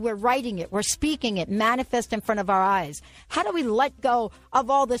vision as we're writing it, we're speaking it, manifest in front of our eyes? How do we let go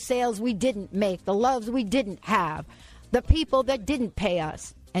of all the sales we didn't make, the loves we didn't have, the people that didn't pay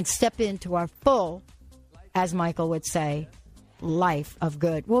us, and step into our full, as Michael would say, life of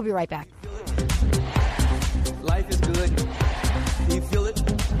good? We'll be right back. Life is good. Do you feel it?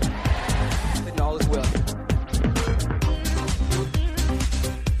 Then all is well.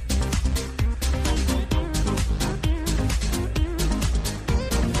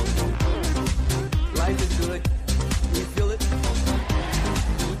 Life is good. Do you feel it?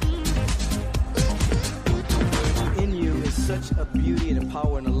 In you is such a beauty and a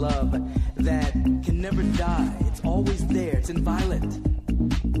power and a love that can never die. It's always there. It's inviolate.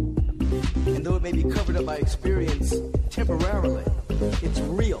 And though it may be covered up by experience temporarily, it's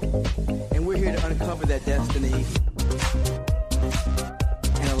real. And we're here to uncover that destiny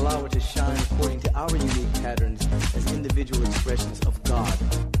and allow it to shine according to our unique patterns as individual expressions of God.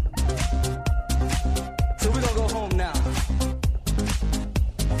 So we're going to go home now.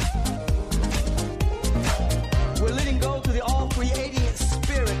 We're letting go to the all-creating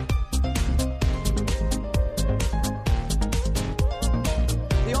spirit.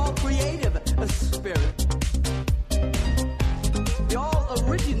 The all-creative spirit. The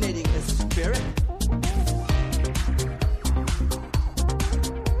all-originating spirit.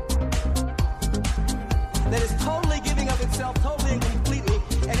 That is totally giving of itself, totally and completely,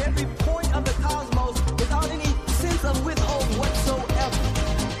 at every point of the cosmos, without any sense of withhold whatsoever.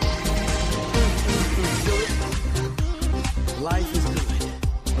 Life is good.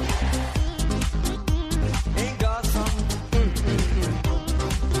 Ain't God something?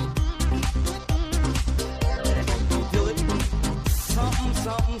 Feel it? Something,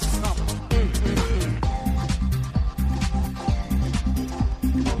 something, something.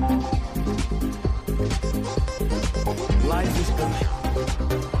 Life is good.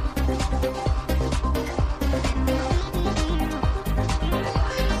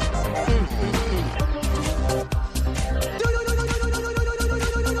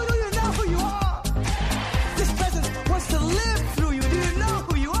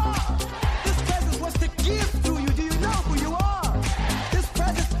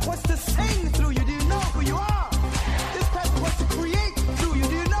 To save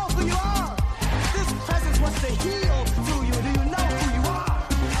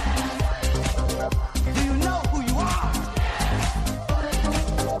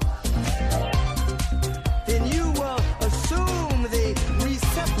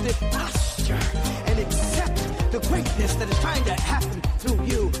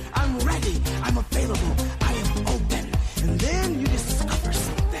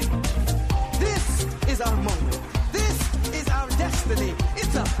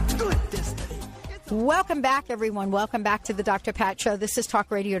Welcome back, everyone. Welcome back to the Dr. Pat Show. This is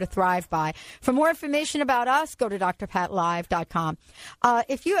Talk Radio to Thrive By. For more information about us, go to drpatlive.com.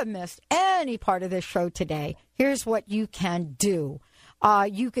 If you have missed any part of this show today, here's what you can do.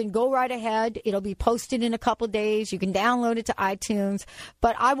 You can go right ahead. It'll be posted in a couple days. You can download it to iTunes.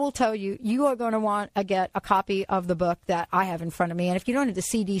 But I will tell you, you are going to want to get a copy of the book that I have in front of me. And if you don't have the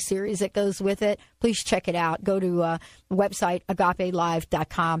CD series that goes with it, please check it out. Go to the website,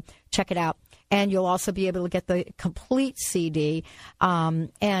 agapelive.com. Check it out. And you'll also be able to get the complete CD.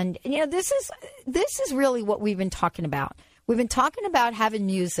 And, you know, this is really what we've been talking about. We've been talking about having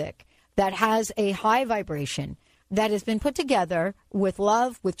music that has a high vibration, that has been put together with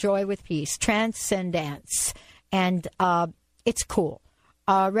love, with joy, with peace, TranscenDance. And it's cool.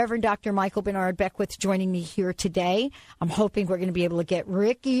 Reverend Dr. Michael Bernard Beckwith joining me here today. I'm hoping we're going to be able to get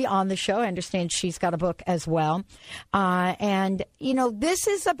Ricky on the show. I understand she's got a book as well. And, you know, this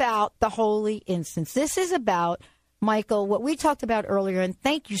is about the holy instance. This is about, Michael, what we talked about earlier. And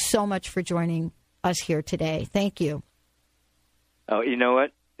thank you so much for joining us here today. Thank you. Oh, you know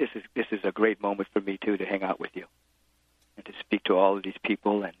what? This is a great moment for me, too, to hang out with you and to speak to all of these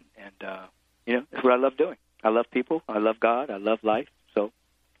people. And you know, it's what I love doing. I love people. I love God. I love life. So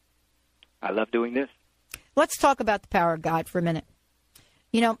I love doing this. Let's talk about the power of God for a minute.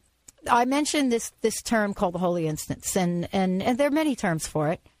 You know, I mentioned this term called the holy instance, and there are many terms for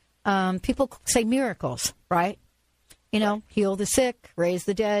it. People say miracles, right? You know, heal the sick, raise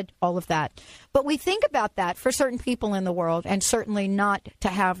the dead, all of that. But we think about that for certain people in the world, and certainly not to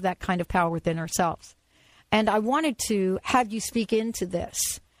have that kind of power within ourselves. And I wanted to have you speak into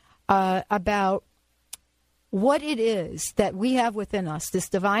this about what it is that we have within us, this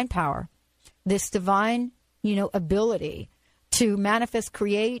divine power, this divine, you know, ability to manifest,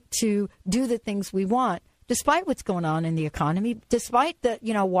 create, to do the things we want, despite what's going on in the economy, despite the,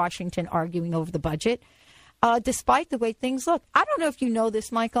 you know, Washington arguing over the budget, despite the way things look. I don't know if you know this,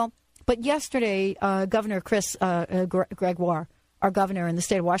 Michael, but yesterday, Governor Gregoire, our governor in the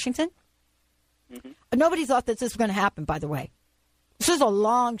state of Washington, nobody thought that this was going to happen, by the way. This is a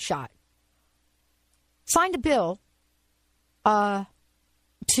long shot. Signed a bill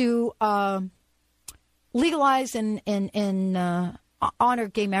to legalize and honor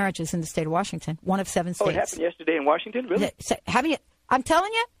gay marriages in the state of Washington, one of 7 states. Oh, it happened yesterday in Washington? Really? I'm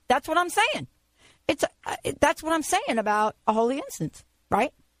telling you, that's what I'm saying. That's what I'm saying about a holy instance,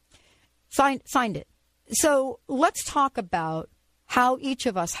 right? Signed it. So let's talk about how each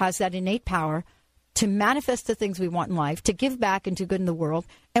of us has that innate power to manifest the things we want in life, to give back and do good in the world,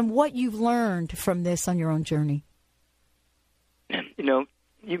 and what you've learned from this on your own journey. You know,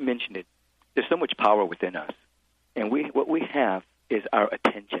 you mentioned it. There's so much power within us. And what we have is our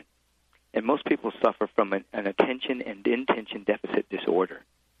attention. And most people suffer from an attention and intention deficit disorder,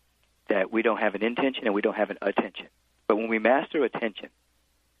 that we don't have an intention and we don't have an attention. But when we master attention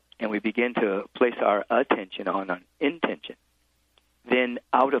and we begin to place our attention on an intention, then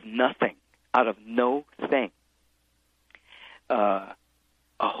out of nothing, out of no thing, a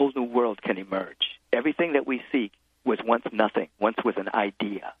whole new world can emerge. Everything that we seek was once nothing, once was an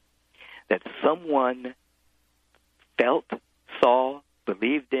idea that someone felt, saw,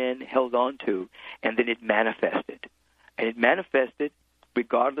 believed in, held on to, and then it manifested. And it manifested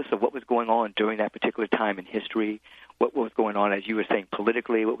regardless of what was going on during that particular time in history, what was going on, as you were saying,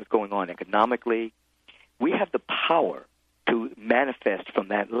 politically, what was going on economically. We have the power to manifest from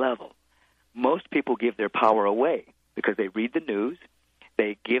that level. Most people give their power away because they read the news.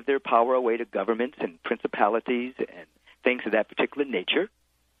 They give their power away to governments and principalities and things of that particular nature.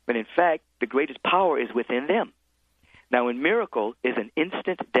 But in fact, the greatest power is within them. Now, a miracle is an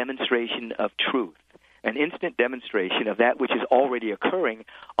instant demonstration of truth, an instant demonstration of that which is already occurring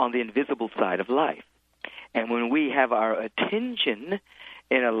on the invisible side of life. And when we have our attention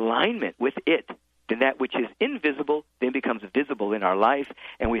in alignment with it, then that which is invisible then becomes visible in our life,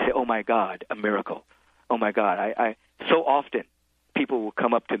 and we say, oh, my God, a miracle. Oh, my God. I so often people will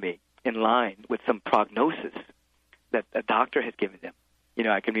come up to me in line with some prognosis that a doctor has given them. You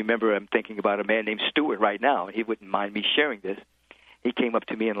know, I can remember I'm thinking about a man named Stewart right now, and he wouldn't mind me sharing this. He came up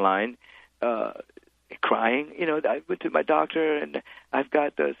to me in line crying. You know, I went to my doctor, and I've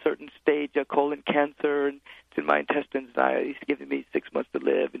got a certain stage of colon cancer, and it's in my intestines. He's given me 6 months to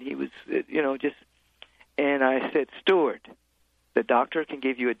live, and he was, you know, just... And I said, Stewart, the doctor can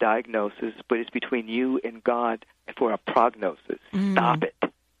give you a diagnosis, but it's between you and God for a prognosis. Stop it.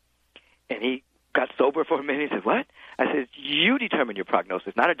 And he got sober for a minute. He said, what? I said, you determine your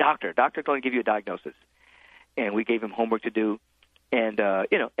prognosis, not a doctor. A doctor can only give you a diagnosis. And we gave him homework to do. And,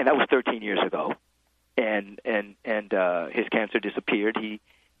 you know, and that was 13 years ago. And his cancer disappeared. He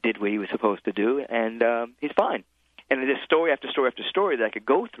did what he was supposed to do, and he's fine. And there's story after story after story that I could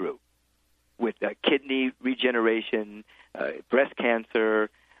go through with kidney regeneration, breast cancer,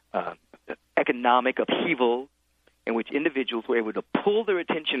 economic upheaval, in which individuals were able to pull their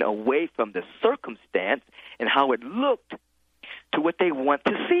attention away from the circumstance and how it looked to what they want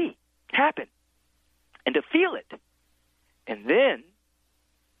to see happen and to feel it. And then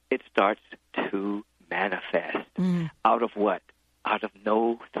it starts to manifest out of what? Out of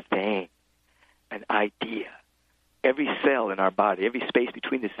no thing, an idea. Every cell in our body, every space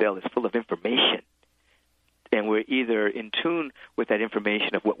between the cell is full of information. And we're either in tune with that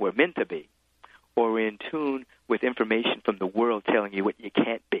information of what we're meant to be, or we're in tune with information from the world telling you what you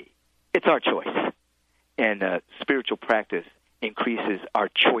can't be. It's our choice. And spiritual practice increases our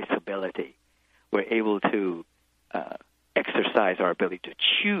choiceability. We're able to exercise our ability to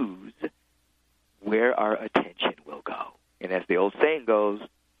choose where our attention will go. And as the old saying goes,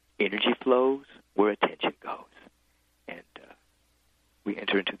 energy flows where attention goes. And we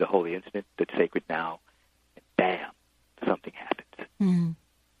enter into the holy instant that's sacred now, and bam, something happens. Mm.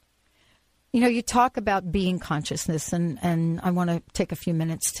 You know, you talk about being consciousness, and I want to take a few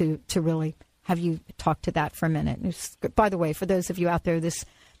minutes to really have you talk to that for a minute. By the way, for those of you out there, this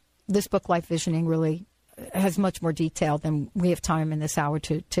book, Life Visioning, really has much more detail than we have time in this hour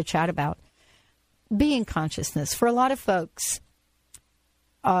to chat about. Being consciousness. For a lot of folks,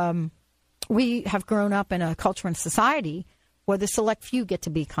 we have grown up in a culture and society where the select few get to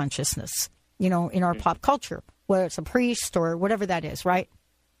be consciousness, you know, in our pop culture, whether it's a priest or whatever that is, right?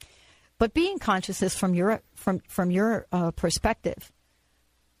 But being consciousness from your perspective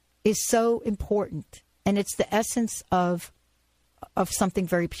is so important, and it's the essence of something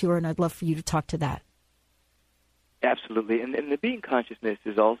very pure, and I'd love for you to talk to that. Absolutely, and the being consciousness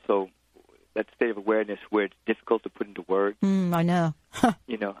is also that state of awareness where it's difficult to put into words. I know.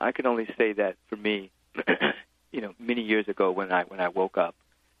 You know, I can only say that for me, you know, many years ago when I woke up,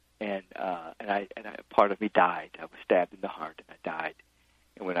 and part of me died. I was stabbed in the heart, and I died.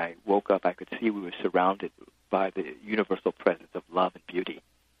 And when I woke up, I could see we were surrounded by the universal presence of love and beauty.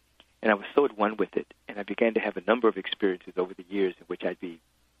 And I was so at one with it. And I began to have a number of experiences over the years in which I'd be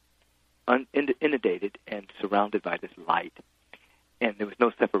inundated and surrounded by this light. And there was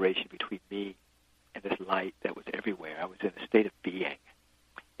no separation between me and this light that was everywhere. I was in a state of being.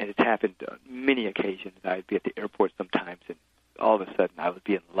 And it's happened on many occasions. I'd be at the airport sometimes, and all of a sudden I would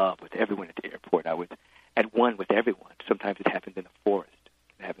be in love with everyone at the airport. I was at one with everyone. Sometimes it happened in a forest.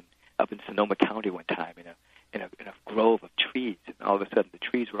 It happened up in Sonoma County one time in a grove of trees, and all of a sudden the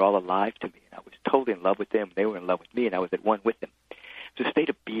trees were all alive to me, and I was totally in love with them. They were in love with me, and I was at one with them. It's a state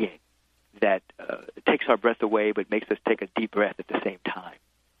of being that takes our breath away but makes us take a deep breath at the same time.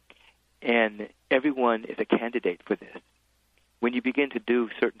 And everyone is a candidate for this. When you begin to do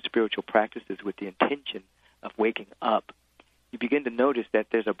certain spiritual practices with the intention of waking up, you begin to notice that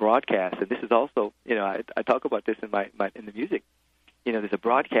there's a broadcast, and this is also, you know, I talk about this in in the music. You know, there's a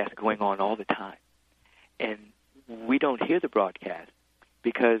broadcast going on all the time, and we don't hear the broadcast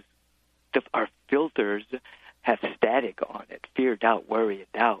because our filters have static on it: fear, doubt, worry,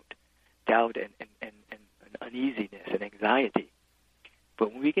 and doubt, and uneasiness and anxiety.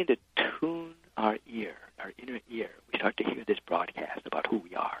 But when we begin to tune our ear, our inner ear, we start to hear this broadcast about who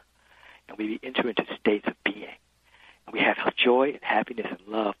we are, and we enter into states of being. And we have joy and happiness and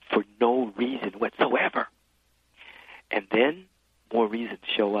love for no reason whatsoever. And then more reasons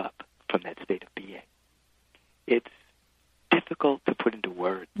show up from that state of being. It's difficult to put into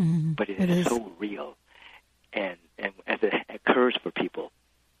words, but it is so real. And as it occurs for people,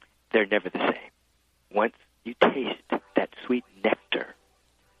 they're never the same. Once you taste that sweet nectar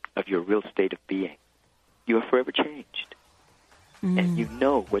of your real state of being, you are forever changed. And you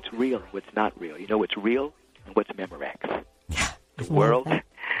know what's real and what's not real. You know what's real and what's Memorex. The world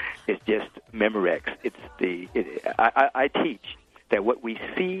is just Memorex. I teach that what we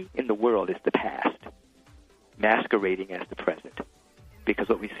see in the world is the past, masquerading as the present. Because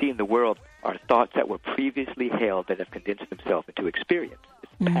what we see in the world are thoughts that were previously held that have condensed themselves into experience.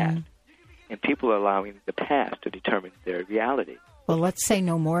 It's the past. And people are allowing the past to determine their reality. Well, let's say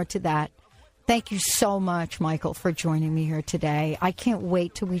no more to that. Thank you so much, Michael, for joining me here today. I can't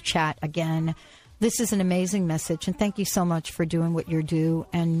wait till we chat again. This is an amazing message, and thank you so much for doing what you do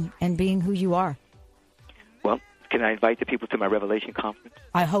and being who you are. Well, can I invite the people to my Revelation Conference?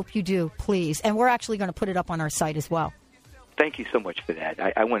 I hope you do, please. And we're actually going to put it up on our site as well. Thank you so much for that.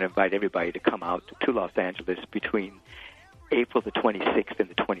 I want to invite everybody to come out to Los Angeles between April the 26th and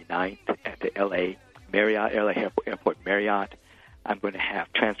the 29th at the LA Airport Marriott. I'm going to have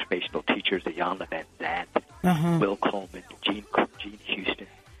transformational teachers, Ayanna Van Zandt, Will Coleman, Gene Houston,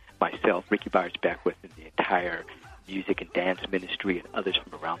 myself, Ricky Byers Beckwith, and the entire music and dance ministry and others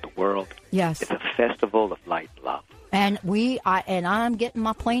from around the world. Yes. It's a festival of light and love. And I'm getting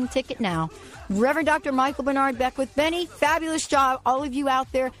my plane ticket now. Reverend Dr. Michael Bernard Beckwith. Benny, fabulous job. All of you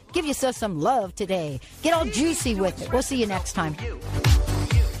out there, give yourself some love today. Get all juicy with it. We'll see you next time.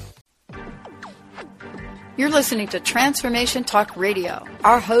 You're listening to Transformation Talk Radio.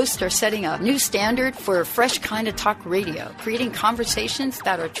 Our hosts are setting a new standard for a fresh kind of talk radio, creating conversations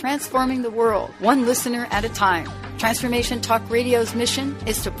that are transforming the world, one listener at a time. Transformation Talk Radio's mission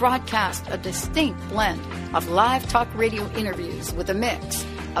is to broadcast a distinct blend of live talk radio interviews with a mix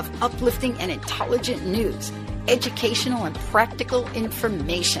of uplifting and intelligent news, educational and practical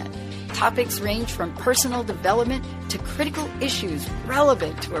information. Topics range from personal development to critical issues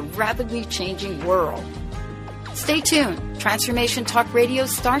relevant to a rapidly changing world. Stay tuned. Transformation Talk Radio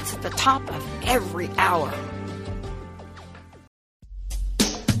starts at the top of every hour.